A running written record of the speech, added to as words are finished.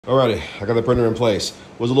Alrighty, I got the printer in place.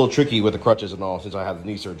 Was a little tricky with the crutches and all since I had the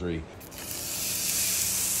knee surgery.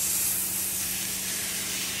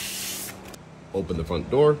 Open the front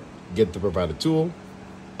door, get the provided tool,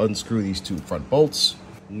 unscrew these two front bolts.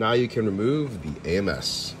 Now you can remove the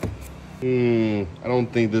AMS. I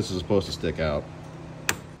don't think this is supposed to stick out.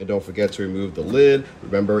 And don't forget to remove the lid.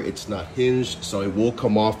 Remember, it's not hinged, so it will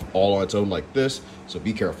come off all on its own like this, so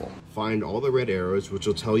be careful. Find all the red arrows, which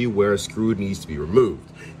will tell you where a screw needs to be removed.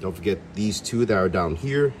 Don't forget these two that are down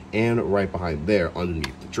here and right behind there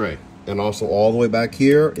underneath the tray. And also all the way back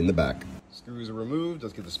here in the back. Screws are removed.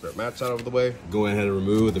 Let's get the spare mats out of the way. Go ahead and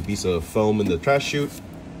remove the piece of foam in the trash chute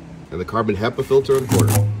and the carbon HEPA filter in the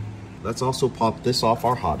corner. Let's also pop this off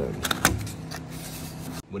our hot end.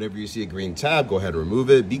 Whenever you see a green tab, go ahead and remove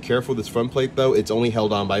it. Be careful, this front plate though, it's only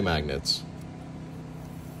held on by magnets.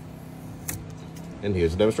 And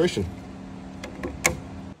here's a demonstration.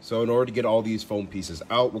 So in order to get all these foam pieces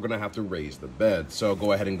out, we're gonna have to raise the bed. So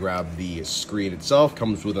go ahead and grab the screen itself.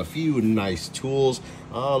 Comes with a few nice tools,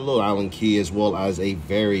 a little Allen key, as well as a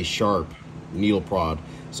very sharp needle prod.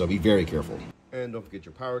 So be very careful. And don't forget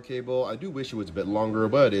your power cable. I do wish it was a bit longer,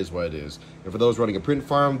 but it is what it is. And for those running a print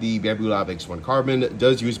farm, the Bambu Lab X1 Carbon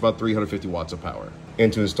does use about 350 watts of power.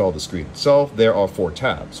 And to install the screen itself, there are 4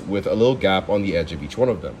 tabs with a little gap on the edge of each one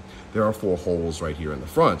of them. There are 4 holes right here in the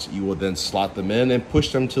front. You will then slot them in and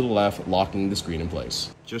push them to the left, locking the screen in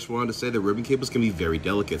place. Just wanted to say that ribbon cables can be very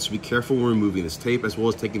delicate, so be careful when removing this tape, as well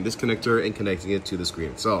as taking this connector and connecting it to the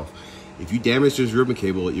screen itself. If you damage this ribbon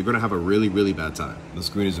cable, you're gonna have a really, really bad time. The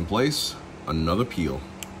screen is in place. Another peel.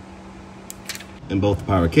 And both the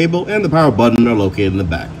power cable and the power button are located in the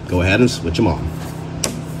back. Go ahead and switch them on.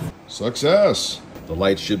 Success! The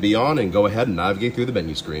lights should be on, and go ahead and navigate through the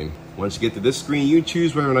menu screen. Once you get to this screen, you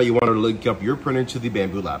choose whether or not you want to link up your printer to the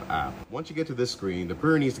Bambu Lab app. Once you get to this screen, the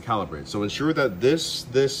printer needs to calibrate, so ensure that this,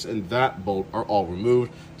 and that bolt are all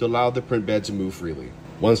removed to allow the print bed to move freely.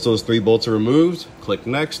 Once those 3 bolts are removed, click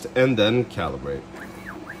next and then calibrate.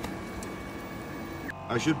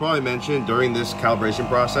 I should probably mention, during this calibration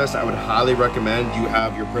process, I would highly recommend you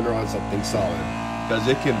have your printer on something solid, because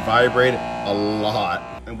it can vibrate a lot.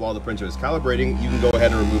 And while the printer is calibrating, you can go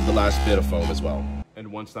ahead and remove the last bit of foam as well.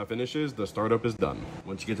 And once that finishes, the startup is done.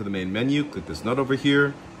 Once you get to the main menu, click this nut over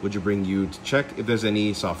here, which will bring you to check if there's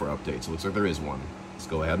any software updates. It looks like there is one. Let's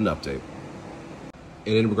go ahead and update.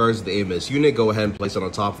 And in regards to the AMS unit, go ahead and place it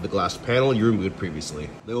on top of the glass panel you removed previously.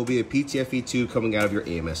 There will be a PTFE tube coming out of your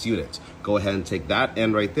AMS unit. Go ahead and take that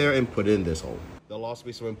end right there and put it in this hole. There'll also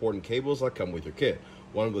be some important cables that come with your kit.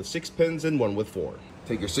 One with 6 pins and one with 4.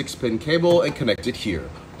 Take your 6-pin cable and connect it here.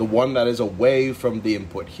 The one that is away from the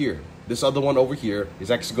input here. This other one over here is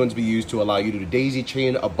actually going to be used to allow you to daisy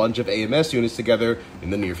chain a bunch of AMS units together in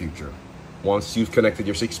the near future. Once you've connected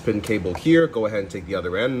your 6-pin cable here, go ahead and take the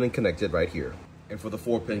other end and then connect it right here. And for the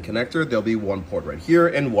 4-pin connector, there'll be one port right here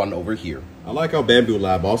and one over here. I like how Bambu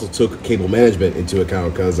Lab also took cable management into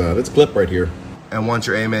account, because it's clipped right here. And once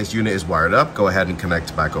your AMS unit is wired up, go ahead and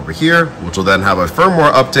connect back over here, which will then have a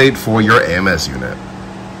firmware update for your AMS unit.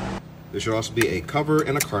 There should also be a cover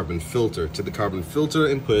and a carbon filter. Take the carbon filter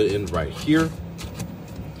and put it in right here,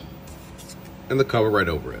 and the cover right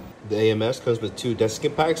over it. The AMS comes with 2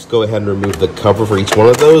 desiccant packs. Go ahead and remove the cover for each one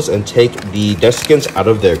of those and take the desiccants out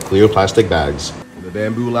of their clear plastic bags. The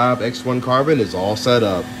Bambu Lab X1 Carbon is all set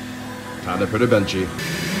up. Time to put a benchy.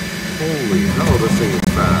 Holy hell, this thing is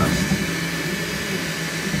fast.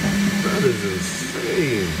 That is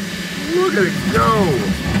insane. Look at it go.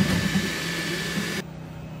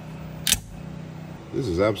 This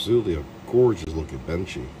is absolutely a gorgeous looking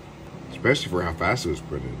benchy, especially for how fast it was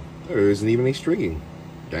printed. There isn't even any stringing.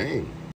 Dang.